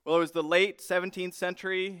Well, it was the late 17th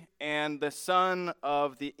century, and the son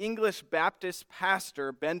of the English Baptist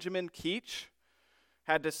pastor Benjamin Keach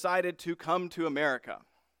had decided to come to America.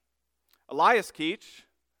 Elias Keach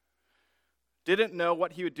didn't know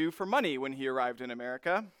what he would do for money when he arrived in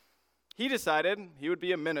America. He decided he would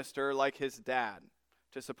be a minister like his dad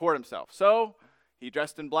to support himself. So he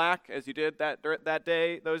dressed in black, as he did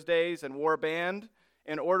those days, and wore a band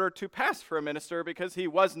in order to pass for a minister because he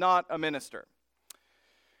was not a minister.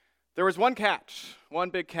 There was one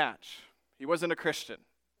big catch. He wasn't a Christian,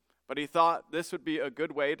 but he thought this would be a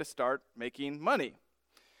good way to start making money.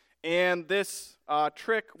 And this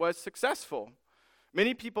trick was successful.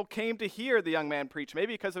 Many people came to hear the young man preach,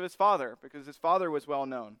 maybe because of his father, because his father was well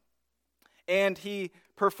known. And he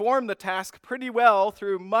performed the task pretty well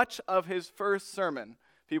through much of his first sermon.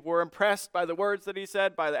 People were impressed by the words that he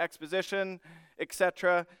said, by the exposition,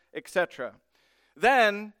 etc., etc.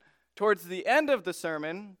 Then, towards the end of the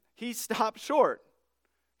sermon, he stopped short.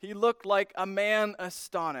 He looked like a man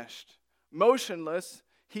astonished. Motionless,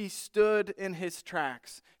 he stood in his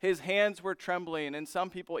tracks. His hands were trembling, and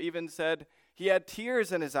some people even said he had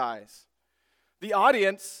tears in his eyes. The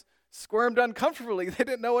audience squirmed uncomfortably. They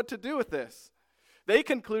didn't know what to do with this. They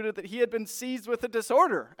concluded that he had been seized with a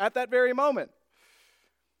disorder at that very moment.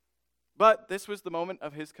 But this was the moment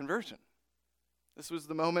of his conversion.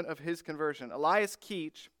 Elias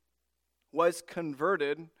Keach was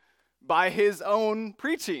converted by his own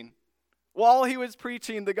preaching. While he was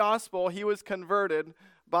preaching the gospel, he was converted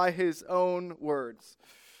by his own words.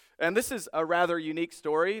 And this is a rather unique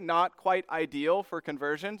story, not quite ideal for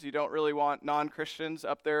conversions. You don't really want non-Christians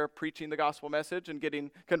up there preaching the gospel message and getting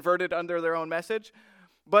converted under their own message.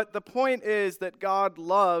 But the point is that God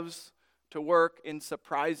loves to work in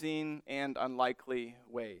surprising and unlikely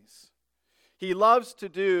ways. He loves to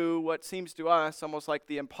do what seems to us almost like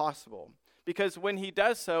the impossible, because when he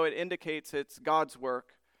does so, it indicates it's God's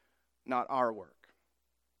work, not our work.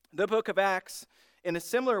 The book of Acts, in a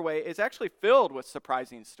similar way, is actually filled with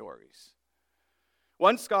surprising stories.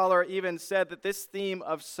 One scholar even said that this theme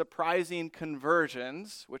of surprising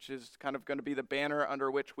conversions, which is kind of going to be the banner under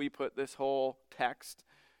which we put this whole text,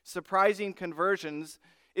 surprising conversions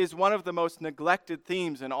is one of the most neglected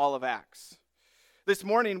themes in all of Acts. This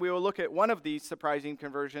morning, we will look at one of these surprising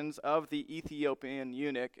conversions of the Ethiopian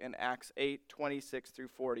eunuch in Acts 8:26 through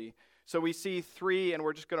 40. So we see three, and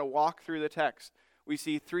we're just going to walk through the text. We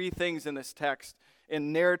see three things in this text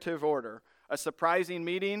in narrative order: a surprising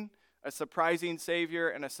meeting, a surprising Savior,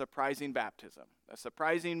 and a surprising baptism. A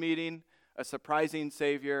surprising meeting, a surprising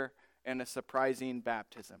Savior, and a surprising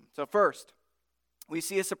baptism. So first, we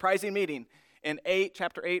see a surprising meeting in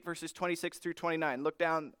chapter 8, verses 26 through 29. Look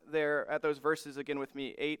down there at those verses again with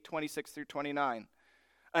me, 8:26 through 29.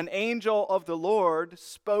 An angel of the Lord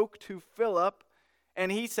spoke to Philip,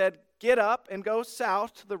 and he said, "Get up and go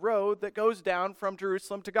south to the road that goes down from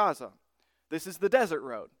Jerusalem to Gaza. This is the desert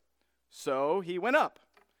road." So he went up,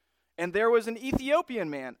 and there was an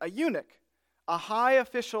Ethiopian man, a eunuch, a high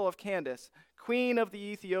official of Candace, queen of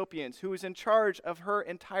the Ethiopians, who was in charge of her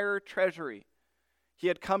entire treasury. He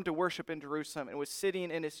had come to worship in Jerusalem and was sitting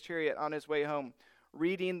in his chariot on his way home,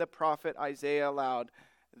 reading the prophet Isaiah aloud.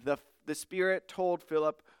 The Spirit told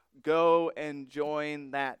Philip, "Go and join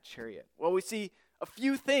that chariot." Well, we see a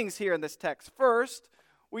few things here in this text. First,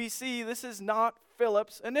 we see this is not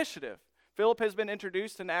Philip's initiative. Philip has been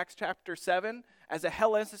introduced in Acts chapter 7 as a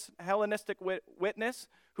Hellenistic witness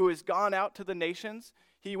who has gone out to the nations.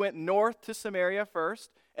 He went north to Samaria first,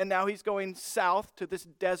 and now he's going south to this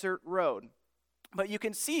desert road. But you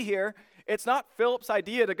can see here, it's not Philip's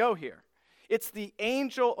idea to go here. It's the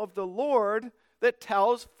angel of the Lord that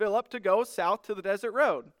tells Philip to go south to the desert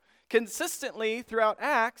road. Consistently throughout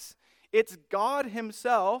Acts, it's God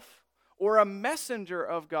himself or a messenger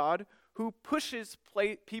of God who pushes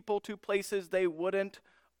people to places they wouldn't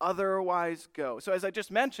otherwise go. So as I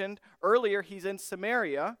just mentioned earlier, he's in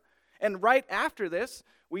Samaria. And right after this,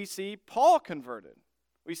 we see Paul converted.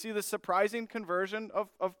 We see the surprising conversion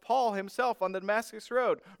of Paul himself on the Damascus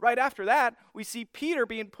Road. Right after that, we see Peter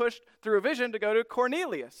being pushed through a vision to go to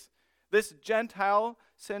Cornelius, this Gentile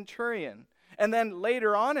centurion. And then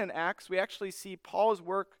later on in Acts, we actually see Paul's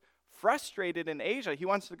work frustrated in Asia. He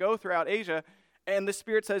wants to go throughout Asia, and the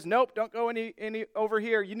Spirit says, "Nope, don't go any over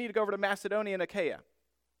here. You need to go over to Macedonia and Achaia.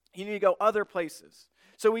 You need to go other places."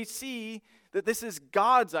 So we see that this is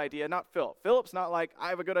God's idea, not Philip. Philip's not like, "I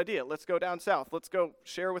have a good idea. Let's go down south. Let's go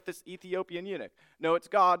share with this Ethiopian eunuch." No, it's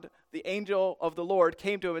God. The angel of the Lord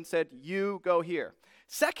came to him and said, "You go here."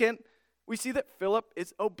 Second, we see that Philip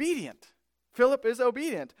is obedient. Philip is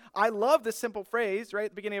obedient. I love this simple phrase right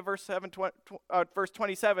at the beginning of verse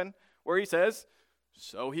 27, where he says,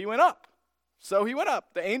 So he went up.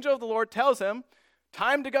 The angel of the Lord tells him,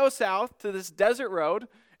 time to go south to this desert road.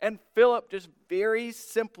 And Philip just very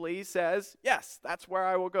simply says, yes, that's where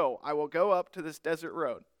I will go. I will go up to this desert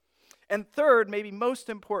road. And third, maybe most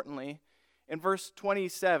importantly, in verse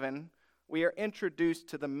 27, we are introduced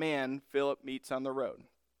to the man Philip meets on the road.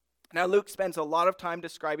 Now, Luke spends a lot of time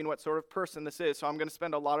describing what sort of person this is, so I'm going to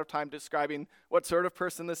spend a lot of time describing what sort of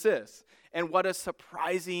person this is and what a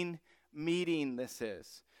surprising meeting this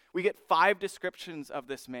is. We get 5 descriptions of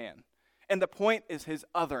this man, and the point is his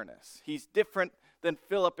otherness. He's different than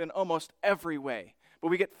Philip in almost every way, but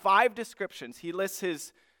we get 5 descriptions. He lists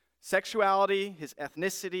his sexuality, his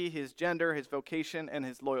ethnicity, his gender, his vocation, and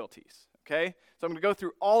his loyalties, okay? So I'm going to go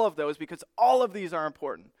through all of those because all of these are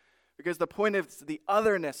important. Because the point is the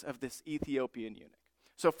otherness of this Ethiopian eunuch.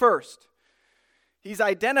 So first, he's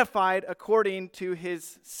identified according to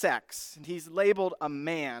his sex. He's labeled a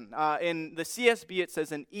man. In the CSB, it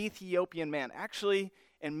says an Ethiopian man. Actually,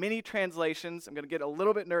 in many translations, I'm going to get a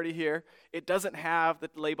little bit nerdy here, it doesn't have the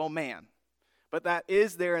label man. But that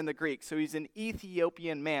is there in the Greek. So he's an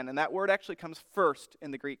Ethiopian man. And that word actually comes first in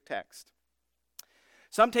the Greek text.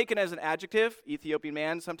 Some take it as an adjective, Ethiopian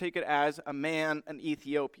man. Some take it as a man, an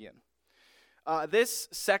Ethiopian. This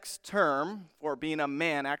sex term, for being a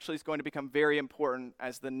man, actually is going to become very important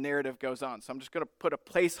as the narrative goes on. So I'm just going to put a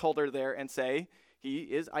placeholder there and say he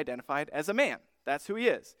is identified as a man. That's who he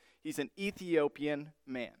is. He's an Ethiopian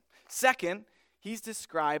man. Second, he's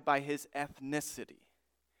described by his ethnicity.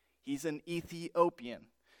 He's an Ethiopian.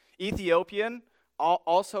 Ethiopian,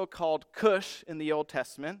 also called Cush in the Old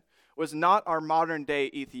Testament, was not our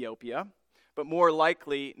modern-day Ethiopia, but more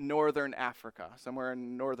likely northern Africa, somewhere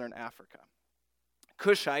in northern Africa.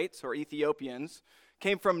 Cushites, or Ethiopians,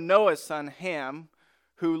 came from Noah's son Ham,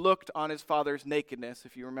 who looked on his father's nakedness,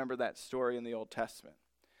 if you remember that story in the Old Testament.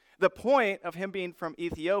 The point of him being from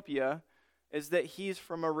Ethiopia is that he's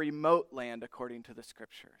from a remote land, according to the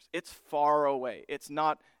scriptures. It's far away. It's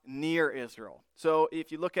not near Israel. So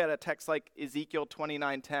if you look at a text like Ezekiel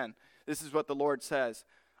 29:10, this is what the Lord says.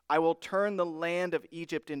 I will turn the land of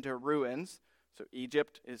Egypt into ruins. So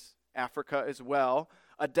Egypt is Africa as well.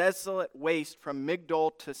 A desolate waste from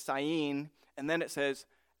Migdol to Syene. And then it says,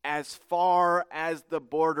 as far as the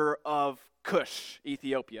border of Cush,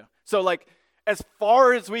 Ethiopia. So like, as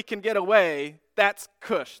far as we can get away, that's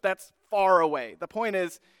Cush. That's far away. The point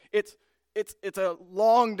is, it's a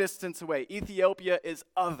long distance away. Ethiopia is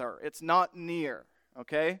other. It's not near,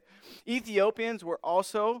 okay? Ethiopians were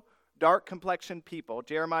also dark-complexioned people.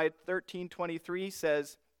 Jeremiah 13:23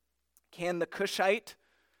 says, can the Cushite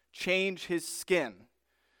change his skin?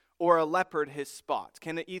 Or a leopard his spots?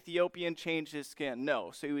 Can an Ethiopian change his skin?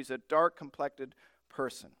 No. So he's a dark-complected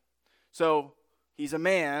person. So he's a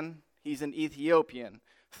man. He's an Ethiopian.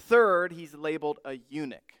 Third, he's labeled a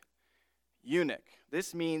eunuch. Eunuch.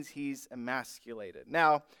 This means he's emasculated.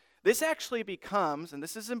 Now, this actually becomes, and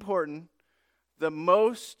this is important, the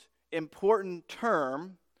most important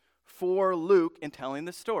term for Luke in telling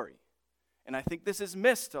the story. And I think this is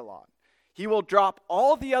missed a lot. He will drop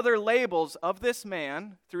all the other labels of this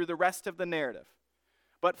man through the rest of the narrative.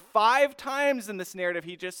 But 5 times in this narrative,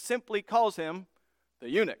 he just simply calls him the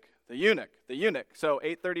eunuch, the eunuch, the eunuch. So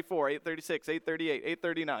 834, 836, 838,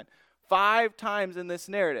 839. 5 times in this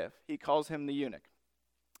narrative, he calls him the eunuch.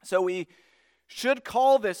 So we should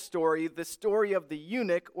call this story the story of the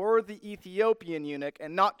eunuch or the Ethiopian eunuch,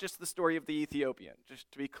 and not just the story of the Ethiopian, just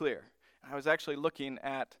to be clear. I was actually looking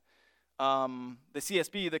at the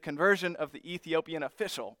CSB, the conversion of the Ethiopian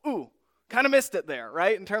official. Ooh, kind of missed it there,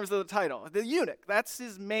 right, in terms of the title. The eunuch, that's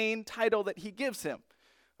his main title that he gives him,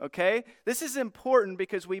 okay? This is important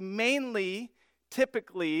because we mainly,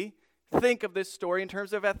 typically, think of this story in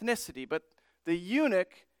terms of ethnicity, but the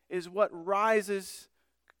eunuch is what rises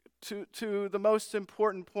to the most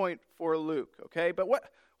important point for Luke, okay? But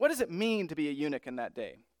what does it mean to be a eunuch in that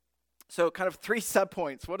day? So kind of 3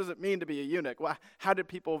 subpoints. What does it mean to be a eunuch? Well, how did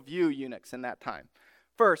people view eunuchs in that time?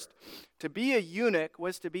 First, to be a eunuch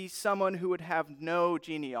was to be someone who would have no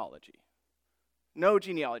genealogy. No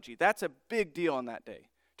genealogy. That's a big deal in that day,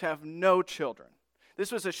 to have no children.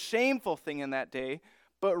 This was a shameful thing in that day,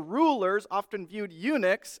 but rulers often viewed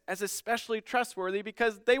eunuchs as especially trustworthy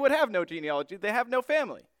because they would have no genealogy. They have no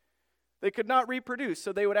family. They could not reproduce,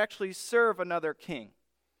 so they would actually serve another king.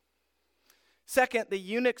 Second, the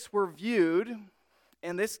eunuchs were viewed,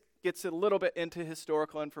 and this gets a little bit into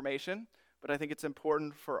historical information, but I think it's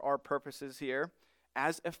important for our purposes here,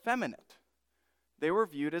 as effeminate. They were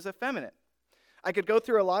viewed as effeminate. I could go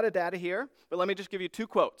through a lot of data here, but let me just give you 2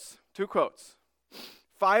 quotes. 2 quotes.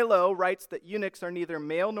 Philo writes that eunuchs are neither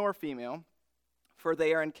male nor female. for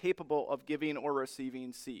they are incapable of giving or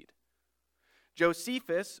receiving seed.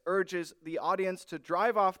 Josephus urges the audience to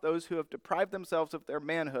drive off those who have deprived themselves of their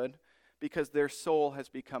manhood because their soul has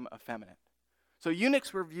become effeminate. So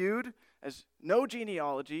eunuchs were viewed as no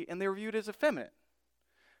genealogy, and they were viewed as effeminate.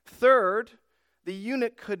 Third, the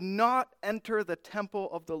eunuch could not enter the temple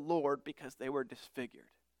of the Lord because they were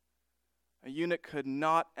disfigured. A eunuch could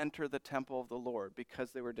not enter the temple of the Lord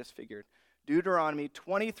because they were disfigured. Deuteronomy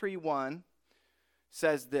 23:1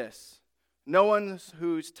 says this, "No one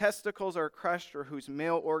whose testicles are crushed or whose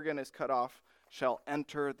male organ is cut off shall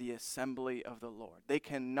enter the assembly of the Lord." They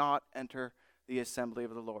cannot enter the assembly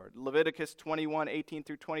of the Lord. Leviticus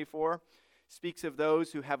 21:18-24 speaks of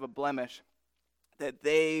those who have a blemish, that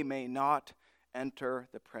they may not enter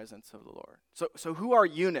the presence of the Lord. So who are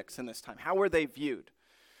eunuchs in this time? How were they viewed?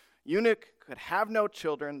 Eunuch could have no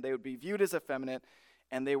children. They would be viewed as effeminate,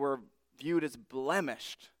 and they were viewed as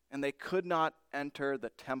blemished, and they could not enter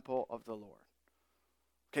the temple of the Lord.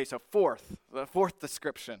 Okay, so the fourth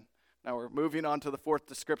description. Now we're moving on to the fourth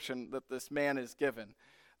description that this man is given.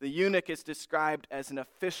 The eunuch is described as an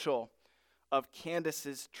official of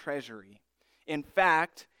Candace's treasury. In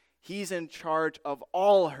fact, he's in charge of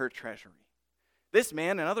all her treasury. This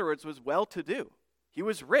man, in other words, was well-to-do. He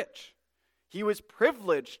was rich. He was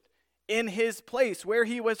privileged in his place where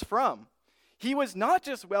he was from. He was not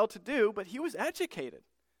just well-to-do, but he was educated.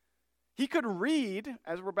 He could read,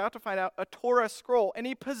 as we're about to find out, a Torah scroll, and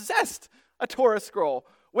he possessed a Torah scroll,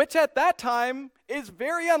 which at that time is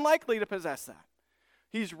very unlikely to possess that.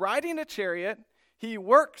 He's riding a chariot, he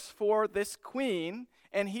works for this queen,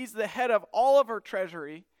 and he's the head of all of her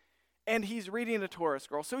treasury, and he's reading a Torah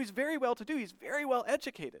scroll. So he's very well-to-do, he's very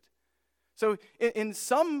well-educated. So in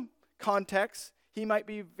some contexts, he might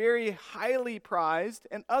be very highly prized.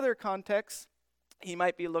 In other contexts, he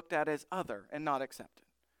might be looked at as other and not accepted.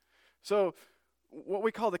 So what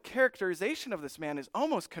we call the characterization of this man is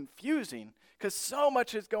almost confusing because so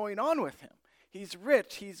much is going on with him. He's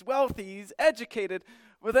rich, he's wealthy, he's educated,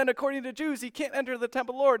 but then according to Jews, he can't enter the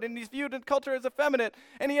temple of the Lord, and he's viewed in culture as effeminate,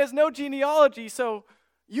 and he has no genealogy. So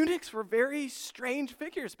eunuchs were very strange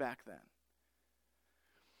figures back then.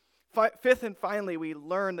 Fifth and finally, we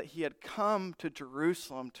learn that he had come to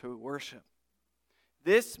Jerusalem to worship.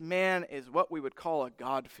 This man is what we would call a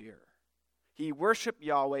God-fearer. He worshiped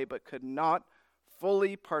Yahweh but could not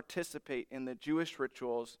fully participate in the Jewish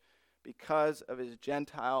rituals because of his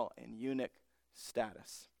Gentile and eunuch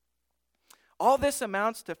status. All this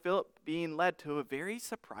amounts to Philip being led to a very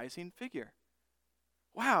surprising figure.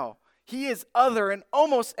 Wow, he is other in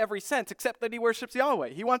almost every sense except that he worships Yahweh.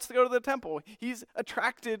 He wants to go to the temple. He's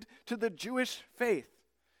attracted to the Jewish faith.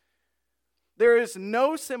 There is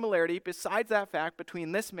no similarity besides that fact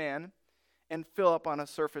between this man and Philip on a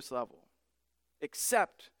surface level,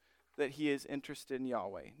 except that he is interested in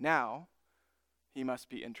Yahweh. Now, he must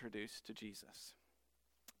be introduced to Jesus.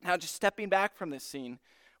 Now, just stepping back from this scene,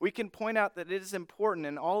 we can point out that it is important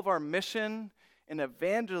in all of our mission and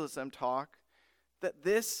evangelism talk that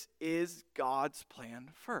this is God's plan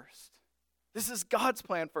first. This is God's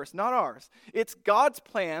plan first, not ours. It's God's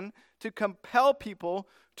plan to compel people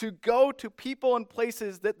to go to people and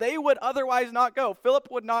places that they would otherwise not go. Philip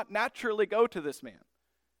would not naturally go to this man.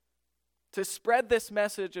 To spread this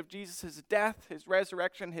message of Jesus' death, his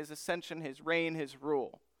resurrection, his ascension, his reign, his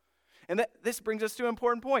rule. And this brings us to an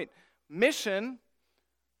important point. Mission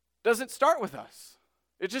doesn't start with us.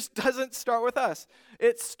 It just doesn't start with us.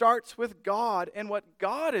 It starts with God and what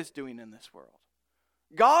God is doing in this world.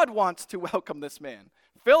 God wants to welcome this man.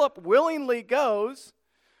 Philip willingly goes,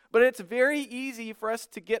 but it's very easy for us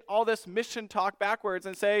to get all this mission talk backwards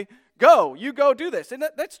and say, go, you go do this. And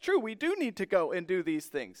that's true. We do need to go and do these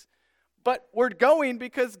things. But we're going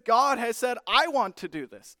because God has said, I want to do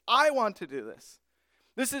this. I want to do this.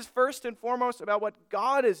 This is first and foremost about what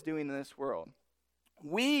God is doing in this world.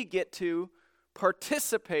 We get to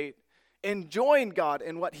participate and join God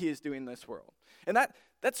in what he is doing in this world. And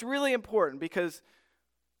that's really important because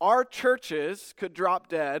our churches could drop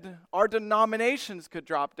dead, our denominations could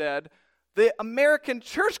drop dead, the American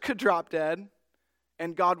church could drop dead,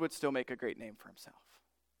 and God would still make a great name for himself.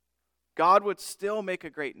 God would still make a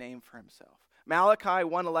great name for himself. Malachi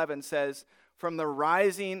 1:11 says, from the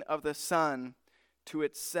rising of the sun to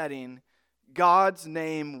its setting, God's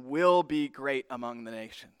name will be great among the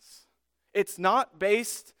nations. It's not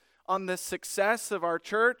based on the success of our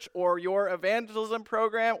church or your evangelism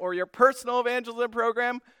program or your personal evangelism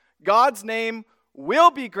program. God's name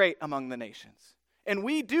will be great among the nations. And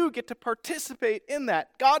we do get to participate in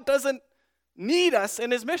that. God doesn't need us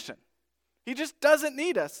in his mission. He just doesn't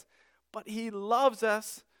need us. But he loves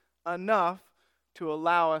us enough to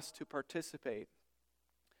allow us to participate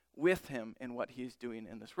with him in what he's doing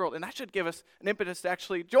in this world. And that should give us an impetus to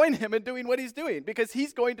actually join him in doing what he's doing, because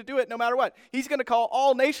he's going to do it no matter what. He's going to call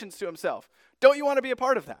all nations to himself. Don't you want to be a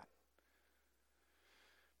part of that?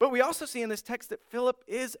 But we also see in this text that Philip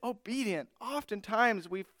is obedient. Oftentimes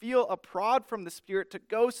we feel a prod from the Spirit to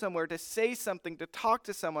go somewhere, to say something, to talk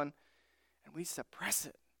to someone, and we suppress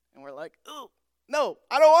it. And we're like, oh, no,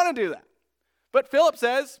 I don't want to do that. But Philip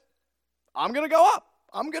says, I'm going to go up.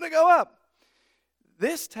 I'm going to go up.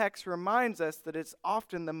 This text reminds us that it's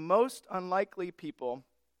often the most unlikely people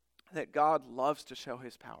that God loves to show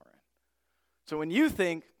his power in. So when you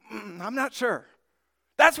think, I'm not sure,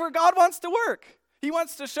 that's where God wants to work. He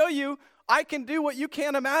wants to show you, I can do what you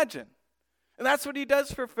can't imagine. And that's what he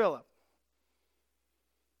does for Philip.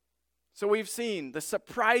 So we've seen the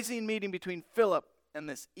surprising meeting between Philip and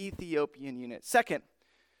this Ethiopian eunuch. Second,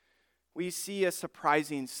 we see a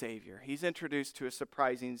surprising Savior. He's introduced to a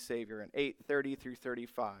surprising Savior in 8:30 through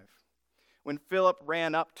 35. When Philip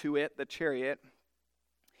ran up to it, the chariot,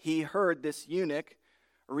 he heard this eunuch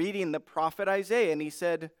reading the prophet Isaiah, and he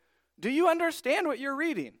said, do you understand what you're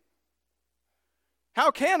reading? How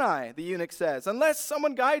can I, the eunuch says, unless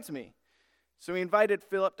someone guides me? So he invited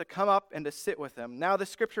Philip to come up and to sit with him. Now the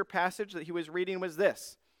scripture passage that he was reading was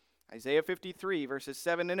this, Isaiah 53, verses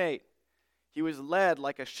 7 and 8. He was led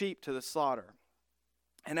like a sheep to the slaughter.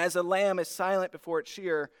 And as a lamb is silent before its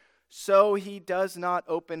shearer, so he does not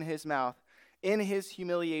open his mouth. In his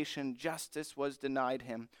humiliation, justice was denied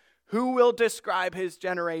him. Who will describe his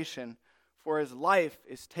generation? For his life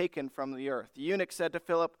is taken from the earth. The eunuch said to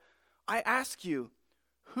Philip, I ask you,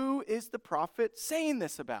 who is the prophet saying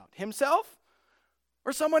this about? Himself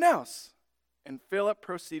or someone else? And Philip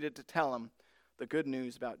proceeded to tell him the good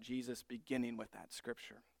news about Jesus, beginning with that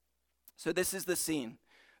scripture. So this is the scene.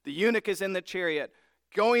 The eunuch is in the chariot,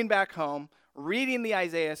 going back home, reading the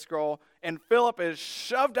Isaiah scroll, and Philip is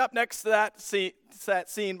shoved up next to that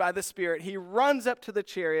scene by the Spirit. He runs up to the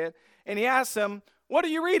chariot, and he asks him, what are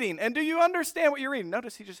you reading? And do you understand what you're reading?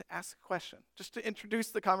 Notice he just asks a question, just to introduce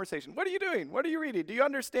the conversation. What are you doing? What are you reading? Do you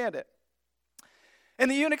understand it? And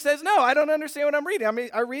the eunuch says, no, I don't understand what I'm reading.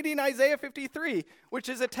 I'm reading Isaiah 53, which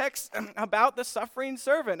is a text about the suffering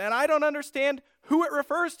servant, and I don't understand who it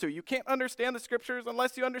refers to. You can't understand the scriptures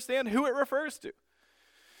unless you understand who it refers to.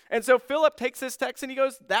 And so Philip takes this text and he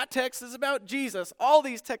goes, that text is about Jesus. All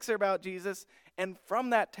these texts are about Jesus. And from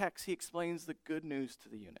that text, he explains the good news to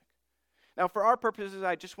the eunuch. Now, for our purposes,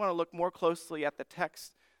 I just want to look more closely at the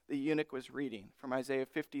text the eunuch was reading from Isaiah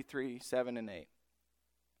 53, 7 and 8.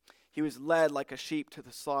 He was led like a sheep to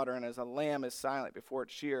the slaughter, and as a lamb is silent before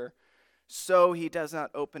its shearer, so he does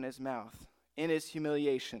not open his mouth. In his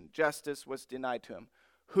humiliation, justice was denied to him.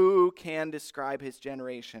 Who can describe his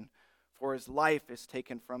generation? For his life is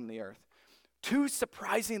taken from the earth. Two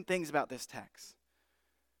surprising things about this text.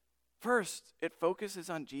 First, it focuses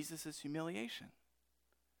on Jesus' humiliation.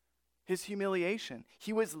 His humiliation.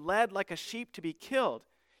 He was led like a sheep to be killed.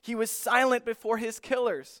 He was silent before his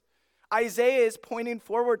killers. Isaiah is pointing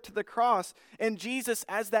forward to the cross and Jesus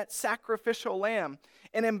as that sacrificial lamb.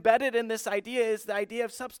 And embedded in this idea is the idea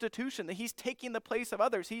of substitution, that he's taking the place of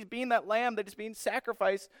others. He's being that lamb that is being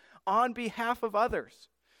sacrificed on behalf of others.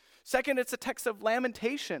 Second, it's a text of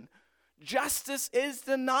lamentation. Justice is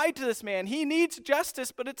denied to this man. He needs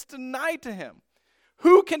justice, but it's denied to him.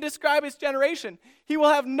 Who can describe his generation? He will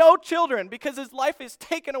have no children because his life is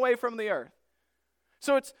taken away from the earth.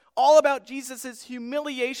 So it's all about Jesus'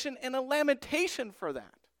 humiliation and a lamentation for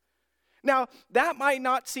that. Now, that might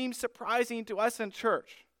not seem surprising to us in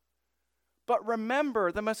church. But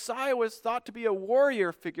remember, the Messiah was thought to be a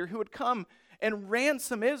warrior figure who would come and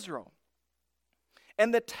ransom Israel.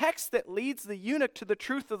 And the text that leads the eunuch to the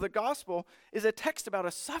truth of the gospel is a text about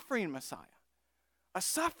a suffering Messiah. A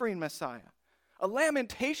suffering Messiah. A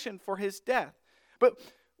lamentation for his death. But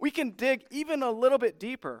we can dig even a little bit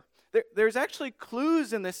deeper. There's actually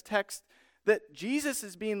clues in this text that Jesus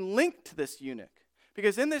is being linked to this eunuch.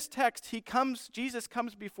 Because in this text, Jesus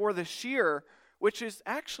comes before the shearer, which is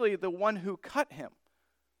actually the one who cut him.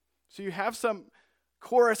 So you have some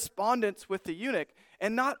correspondence with the eunuch.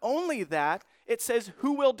 And not only that, it says,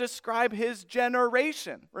 who will describe his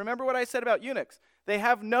generation? Remember what I said about eunuchs? They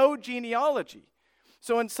have no genealogy.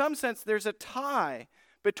 So in some sense, there's a tie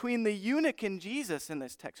between the eunuch and Jesus in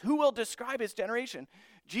this text. Who will describe his generation?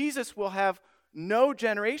 Jesus will have no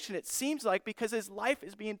generation, it seems like, because his life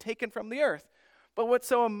is being taken from the earth. But what's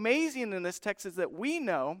so amazing in this text is that we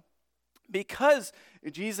know, because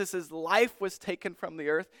Jesus' life was taken from the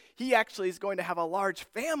earth, he actually is going to have a large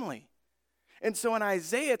family. And so in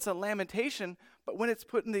Isaiah, it's a lamentation, but when it's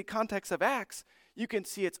put in the context of Acts, you can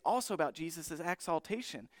see it's also about Jesus'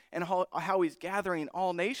 exaltation and how he's gathering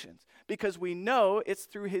all nations, because we know it's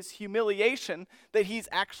through his humiliation that he's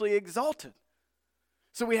actually exalted.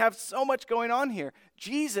 So we have so much going on here.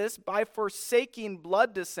 Jesus, by forsaking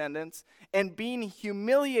blood descendants and being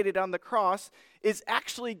humiliated on the cross, is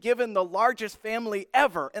actually given the largest family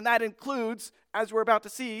ever. And that includes, as we're about to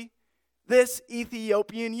see, this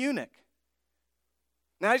Ethiopian eunuch.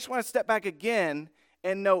 Now I just want to step back again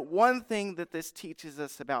and note one thing that this teaches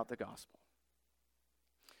us about the gospel.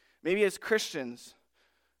 Maybe as Christians,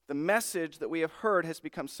 the message that we have heard has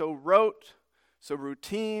become so rote, so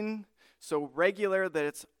routine, so regular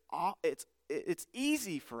that it's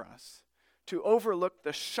easy for us to overlook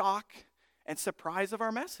the shock and surprise of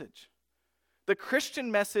our message. The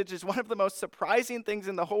Christian message is one of the most surprising things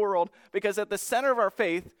in the whole world, because at the center of our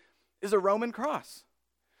faith is a Roman cross.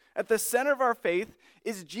 At the center of our faith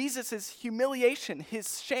is Jesus' humiliation,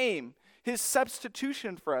 his shame, his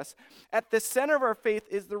substitution for us. At the center of our faith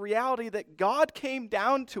is the reality that God came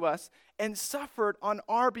down to us and suffered on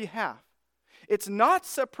our behalf. It's not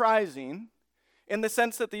surprising in the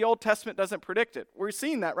sense that the Old Testament doesn't predict it. We're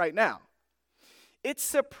seeing that right now. It's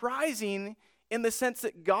surprising in the sense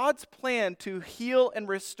that God's plan to heal and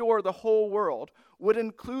restore the whole world would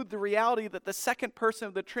include the reality that the second person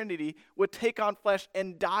of the Trinity would take on flesh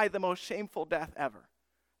and die the most shameful death ever.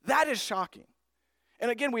 That is shocking.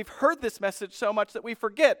 And again, we've heard this message so much that we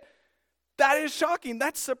forget. That is shocking.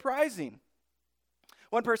 That's surprising.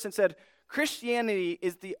 One person said, Christianity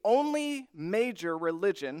is the only major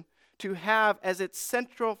religion to have as its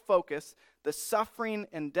central focus the suffering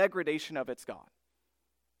and degradation of its God.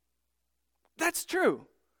 That's true.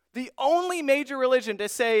 The only major religion to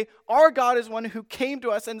say our God is one who came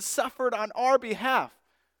to us and suffered on our behalf.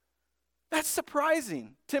 That's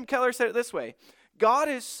surprising. Tim Keller said it this way: God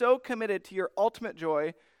is so committed to your ultimate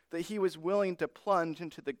joy that he was willing to plunge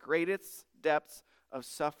into the greatest depths of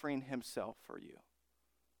suffering himself for you.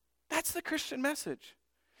 That's the Christian message.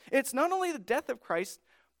 It's not only the death of Christ,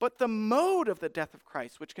 but the mode of the death of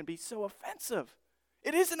Christ, which can be so offensive.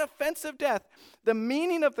 It is an offensive death. The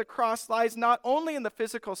meaning of the cross lies not only in the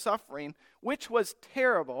physical suffering, which was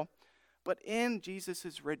terrible, but in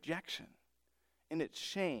Jesus' rejection, in its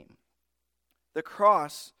shame. The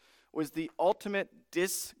cross was the ultimate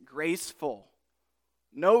disgraceful,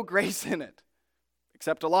 no grace in it,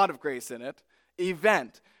 except a lot of grace in it,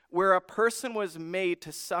 event where a person was made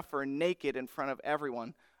to suffer naked in front of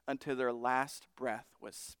everyone until their last breath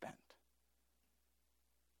was spent.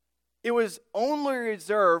 It was only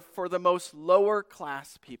reserved for the most lower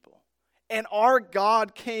class people. And our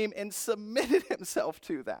God came and submitted himself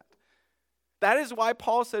to that. That is why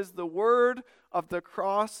Paul says the word of the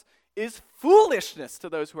cross is foolishness to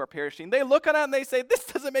those who are perishing. They look at it and they say, this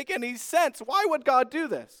doesn't make any sense. Why would God do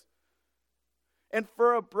this? And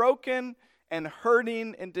for a broken and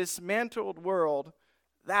hurting and dismantled world,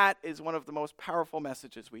 that is one of the most powerful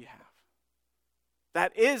messages we have.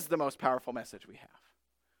 That is the most powerful message we have.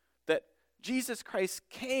 That Jesus Christ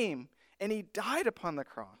came and he died upon the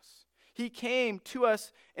cross. He came to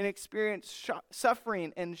us and experienced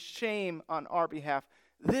suffering and shame on our behalf.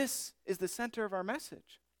 This is the center of our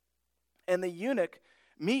message. And the eunuch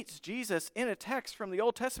meets Jesus in a text from the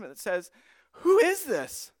Old Testament that says, who is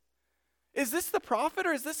this? Is this the prophet,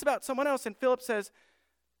 or is this about someone else? And Philip says,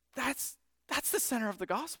 that's the center of the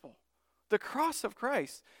gospel, the cross of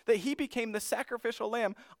Christ, that he became the sacrificial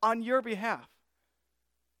lamb on your behalf.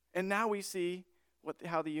 And now we see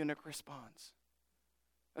how the eunuch responds.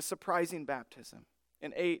 A surprising baptism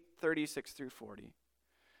in 8:36 through 40.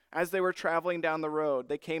 As they were traveling down the road,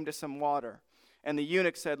 they came to some water. And the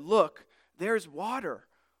eunuch said, look, there's water.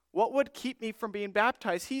 What would keep me from being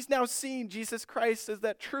baptized? He's now seen Jesus Christ as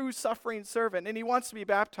that true suffering servant, and he wants to be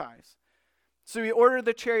baptized. So he ordered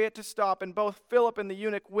the chariot to stop, and both Philip and the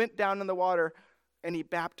eunuch went down in the water, and he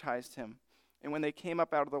baptized him. And when they came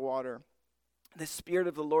up out of the water, the Spirit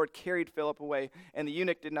of the Lord carried Philip away, and the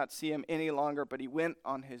eunuch did not see him any longer, but he went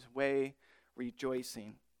on his way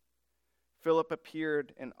rejoicing. Philip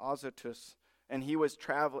appeared in Azotus, and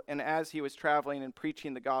as he was traveling and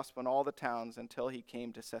preaching the gospel in all the towns until he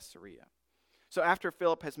came to Caesarea. So after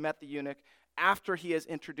Philip has met the eunuch, after he has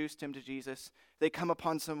introduced him to Jesus, they come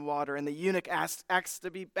upon some water, and the eunuch asks to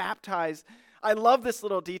be baptized. I love this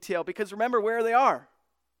little detail because remember where they are.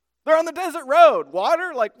 They're on the desert road.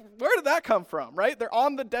 Water, like, where did that come from, right? They're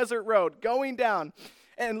on the desert road going down.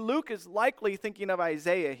 And Luke is likely thinking of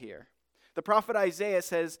Isaiah here. The prophet Isaiah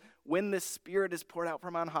says, when the Spirit is poured out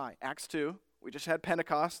from on high. Acts 2, we just had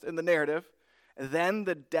Pentecost in the narrative. Then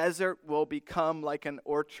the desert will become like an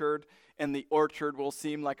orchard, and the orchard will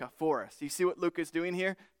seem like a forest. You see what Luke is doing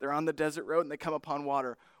here? They're on the desert road, and they come upon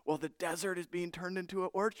water. Well, the desert is being turned into an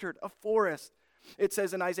orchard, a forest. It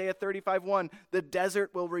says in Isaiah 35:1, the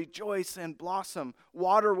desert will rejoice and blossom.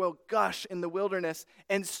 Water will gush in the wilderness,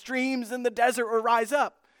 and streams in the desert will rise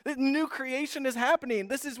up. The new creation is happening.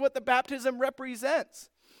 This is what the baptism represents.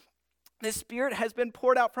 The Spirit has been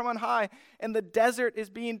poured out from on high, and the desert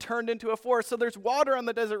is being turned into a forest. So there's water on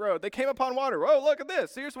the desert road. They came upon water. Oh, look at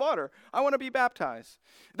this. Here's water. I want to be baptized.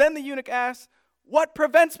 Then the eunuch asks, what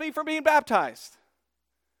prevents me from being baptized?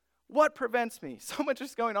 What prevents me? So much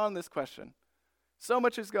is going on in this question. So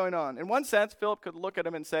much is going on. In one sense, Philip could look at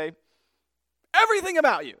him and say, everything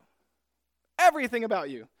about you. Everything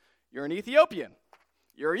about you. You're an Ethiopian.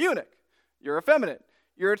 You're a eunuch. You're effeminate.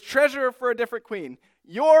 You're a treasurer for a different queen.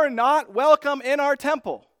 You're not welcome in our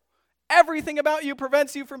temple. Everything about you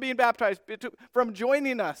prevents you from being baptized, from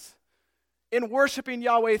joining us in worshiping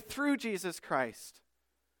Yahweh through Jesus Christ.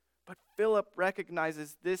 But Philip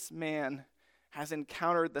recognizes this man has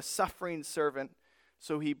encountered the suffering servant,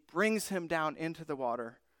 so he brings him down into the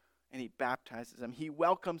water and he baptizes him. He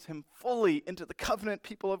welcomes him fully into the covenant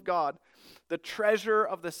people of God. The treasure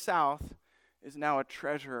of the south is now a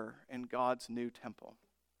treasurer in God's new temple.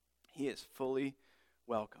 He is fully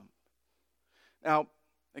welcome. Now,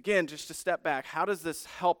 again, just to step back, how does this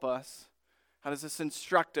help us? How does this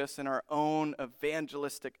instruct us in our own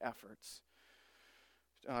evangelistic efforts?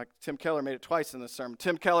 Tim Keller made it twice in this sermon.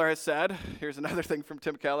 Tim Keller has said, here's another thing from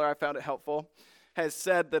Tim Keller, I found it helpful, has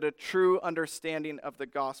said that a true understanding of the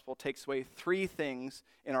gospel takes away three things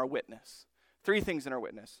in our witness. Three things in our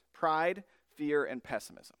witness: pride, fear, and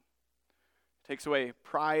pessimism. Takes away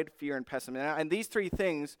pride, fear, and pessimism. And these three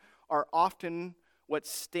things are often what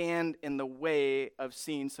stand in the way of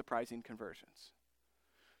seeing surprising conversions.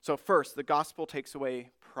 So first, the gospel takes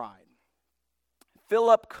away pride.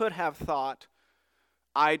 Philip could have thought,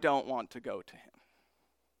 I don't want to go to him.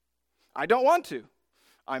 I don't want to.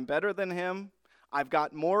 I'm better than him. I've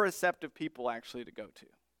got more receptive people actually to go to.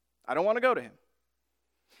 I don't want to go to him.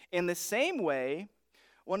 In the same way,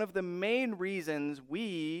 one of the main reasons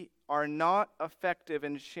we are not effective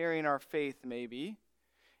in sharing our faith maybe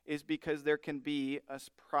is because there can be a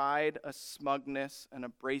pride, a smugness, an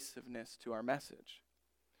abrasiveness to our message.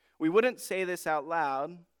 We wouldn't say this out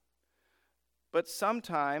loud, but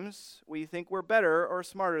sometimes we think we're better or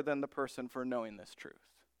smarter than the person for knowing this truth.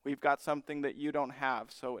 We've got something that you don't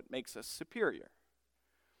have, so it makes us superior.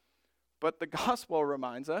 But the gospel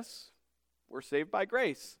reminds us we're saved by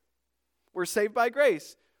grace. We're saved by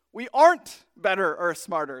grace. We aren't better or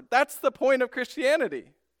smarter. That's the point of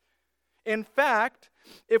Christianity. In fact,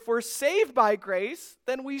 if we're saved by grace,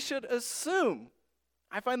 then we should assume,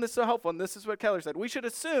 I find this so helpful, and this is what Keller said, we should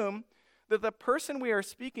assume that the person we are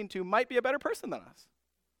speaking to might be a better person than us.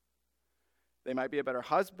 They might be a better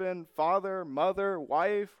husband, father, mother,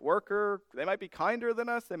 wife, worker. They might be kinder than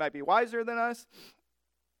us. They might be wiser than us.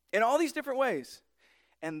 In all these different ways.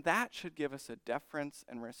 And that should give us a deference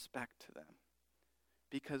and respect to them,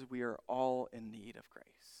 because we are all in need of grace.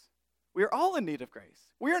 We are all in need of grace.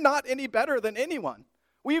 We are not any better than anyone.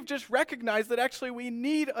 We've just recognized that actually we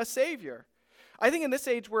need a Savior. I think in this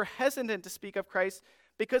age we're hesitant to speak of Christ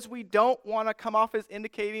because we don't want to come off as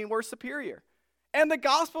indicating we're superior. And the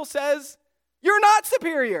gospel says, you're not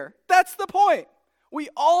superior. That's the point. We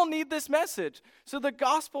all need this message. So the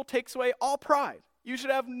gospel takes away all pride. You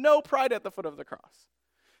should have no pride at the foot of the cross.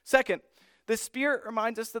 Second, the Spirit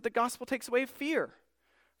reminds us that the gospel takes away fear.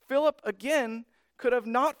 Philip, again, could have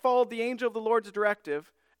not followed the angel of the Lord's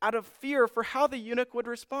directive out of fear for how the eunuch would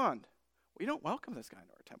respond. We don't welcome this guy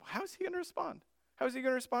into our temple. How is he going to respond? How is he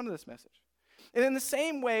going to respond to this message? And in the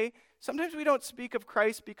same way, sometimes we don't speak of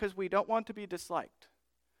Christ because we don't want to be disliked.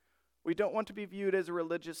 We don't want to be viewed as a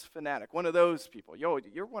religious fanatic, one of those people.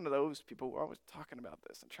 You're one of those people who are always talking about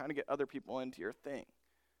this and trying to get other people into your thing.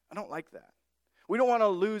 I don't like that. We don't want to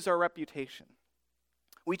lose our reputation.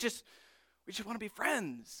 We just want to be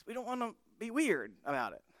friends. We don't want to be weird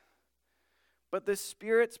about it. But the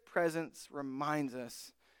Spirit's presence reminds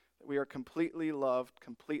us that we are completely loved,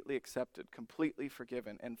 completely accepted, completely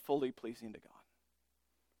forgiven, and fully pleasing to God.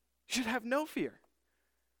 You should have no fear.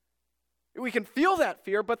 We can feel that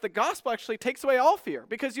fear, but the gospel actually takes away all fear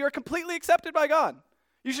because you are completely accepted by God.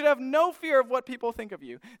 You should have no fear of what people think of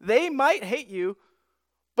you. They might hate you,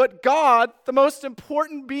 but God, the most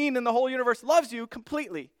important being in the whole universe, loves you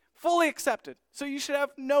completely, fully accepted. So you should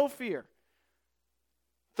have no fear.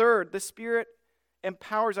 Third, the Spirit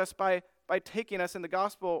empowers us by taking us, and the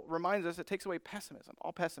gospel reminds us it takes away pessimism,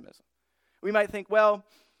 all pessimism. We might think, well,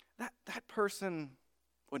 that person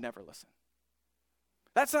would never listen.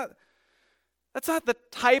 That's not the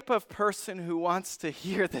type of person who wants to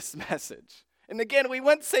hear this message. And again, we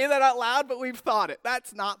wouldn't say that out loud, but we've thought it.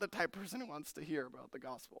 That's not the type of person who wants to hear about the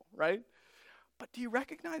gospel, right? But do you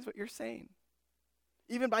recognize what you're saying?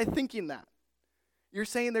 Even by thinking that. You're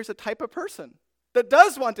saying there's a type of person that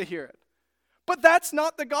does want to hear it. But that's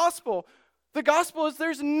not the gospel. The gospel is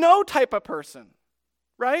there's no type of person,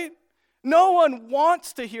 right? No one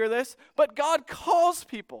wants to hear this, but God calls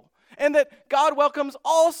people. And that God welcomes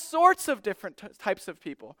all sorts of different types of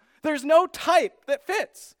people. There's no type that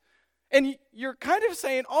fits. And you're kind of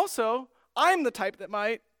saying also, I'm the type that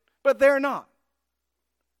might, but they're not.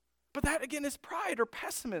 But that, again, is pride or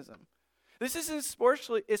pessimism. This is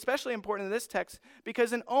especially important in this text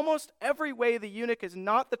because in almost every way, the eunuch is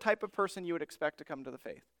not the type of person you would expect to come to the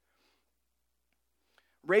faith.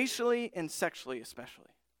 Racially and sexually especially.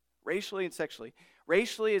 Racially and sexually.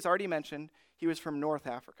 Racially, as already mentioned, he was from North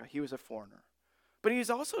Africa. He was a foreigner. But he's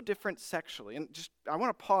also different sexually. And I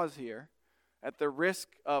want to pause here at the risk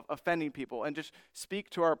of offending people and just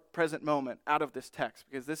speak to our present moment out of this text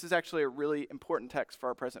because this is actually a really important text for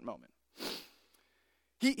our present moment.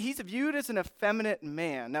 He's viewed as an effeminate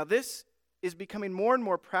man. Now, this is becoming more and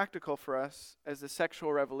more practical for us as the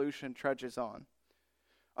sexual revolution trudges on.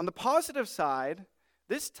 On the positive side,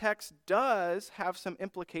 this text does have some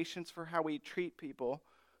implications for how we treat people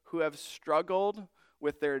who have struggled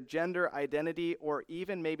with their gender identity or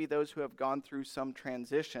even maybe those who have gone through some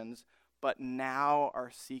transitions but now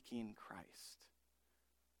are seeking Christ.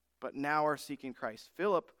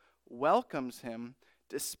 Philip welcomes him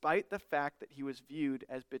despite the fact that he was viewed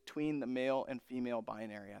as between the male and female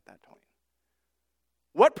binary at that point.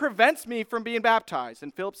 What prevents me from being baptized?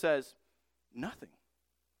 And Philip says, nothing.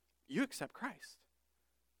 You accept Christ.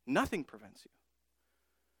 Nothing prevents you.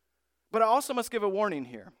 But I also must give a warning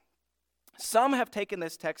here. Some have taken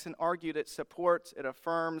this text and argued it supports, it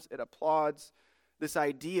affirms, it applauds this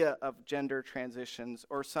idea of gender transitions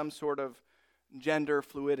or some sort of gender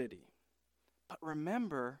fluidity. But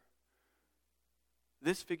remember,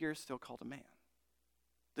 this figure is still called a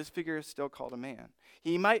man.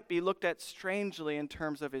 He might be looked at strangely in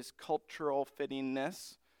terms of his cultural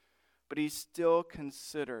fittingness, but he's still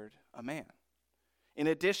considered a man. In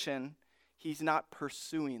addition, he's not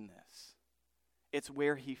pursuing this. It's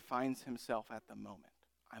where he finds himself at the moment.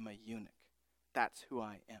 I'm a eunuch. That's who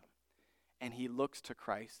I am. And he looks to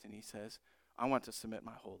Christ and he says, I want to submit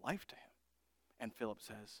my whole life to him. And Philip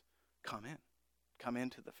says, come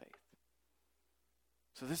into the faith.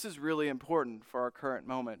 So this is really important for our current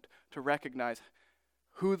moment to recognize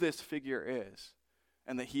who this figure is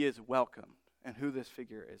and that he is welcomed and who this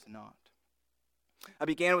figure is not. I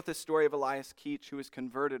began with the story of Elias Keach, who was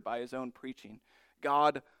converted by his own preaching.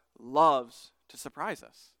 God loves to surprise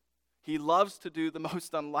us. He loves to do the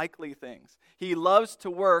most unlikely things. He loves to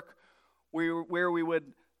work where we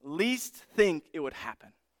would least think it would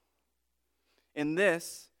happen. In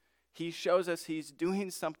this, he shows us he's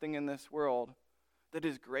doing something in this world that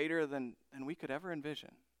is greater than we could ever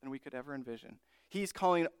envision. He's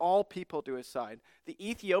calling all people to his side. The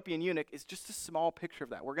Ethiopian eunuch is just a small picture of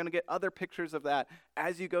that. We're going to get other pictures of that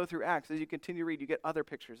as you go through Acts. As you continue to read, you get other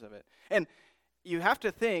pictures of it. And you have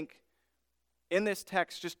to think, in this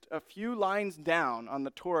text, just a few lines down on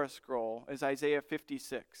the Torah scroll is Isaiah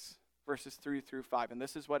 56, verses 3 through 5. And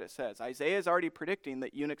this is what it says. Isaiah is already predicting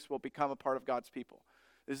that eunuchs will become a part of God's people.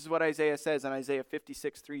 This is what Isaiah says in Isaiah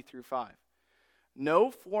 56, 3 through 5.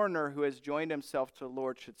 No foreigner who has joined himself to the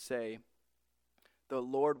Lord should say, the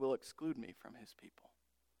Lord will exclude me from his people.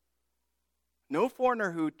 No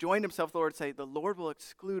foreigner who joined himself to the Lord say, the Lord will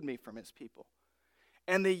exclude me from his people.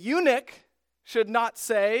 And the eunuch should not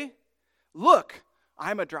say, look,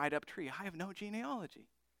 I'm a dried up tree. I have no genealogy.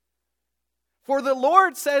 For the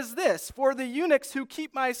Lord says this, for the eunuchs who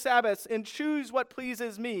keep my Sabbaths and choose what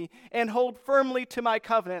pleases me and hold firmly to my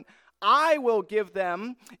covenant, I will give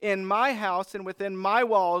them in my house and within my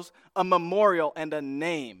walls a memorial and a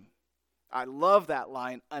name. I love that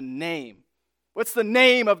line, a name. What's the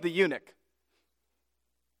name of the eunuch?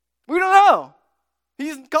 We don't know.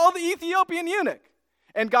 He's called the Ethiopian eunuch.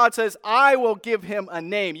 And God says, I will give him a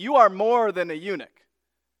name. You are more than a eunuch.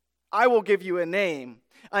 I will give you a name.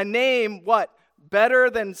 A name, what? Better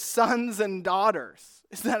than sons and daughters.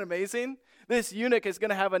 Isn't that amazing? This eunuch is going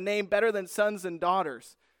to have a name better than sons and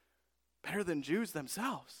daughters. Better than Jews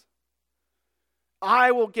themselves.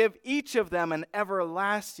 I will give each of them an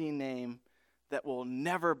everlasting name that will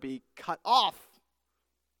never be cut off.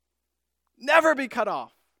 Never be cut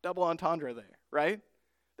off. Double entendre there, right?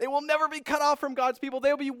 They will never be cut off from God's people.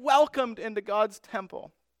 They will be welcomed into God's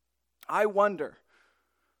temple. I wonder,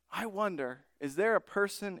 is there a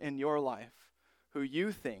person in your life who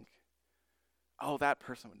you think, oh, that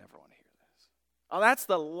person would never want to hear this. Oh, that's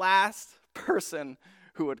the last person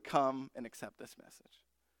who would come and accept this message.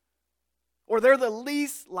 Or they're the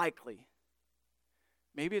least likely.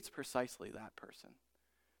 Maybe it's precisely that person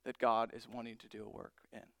that God is wanting to do a work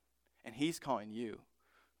in. And he's calling you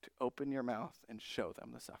to open your mouth and show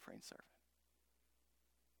them the suffering servant.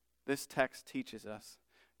 This text teaches us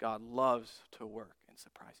God loves to work in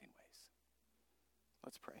surprising ways.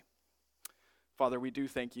 Let's pray. Father, we do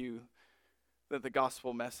thank you that the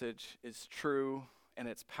gospel message is true and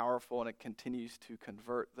it's powerful and it continues to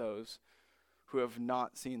convert those who have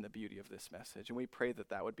not seen the beauty of this message. And we pray that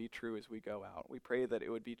that would be true as we go out. We pray that it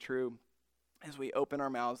would be true as we open our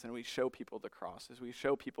mouths and we show people the cross, as we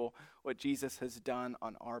show people what Jesus has done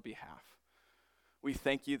on our behalf. We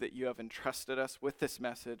thank you that you have entrusted us with this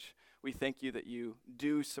message. We thank you that you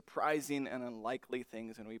do surprising and unlikely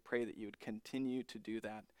things, and we pray that you would continue to do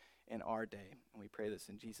that in our day. And we pray this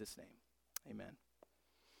in Jesus' name. Amen.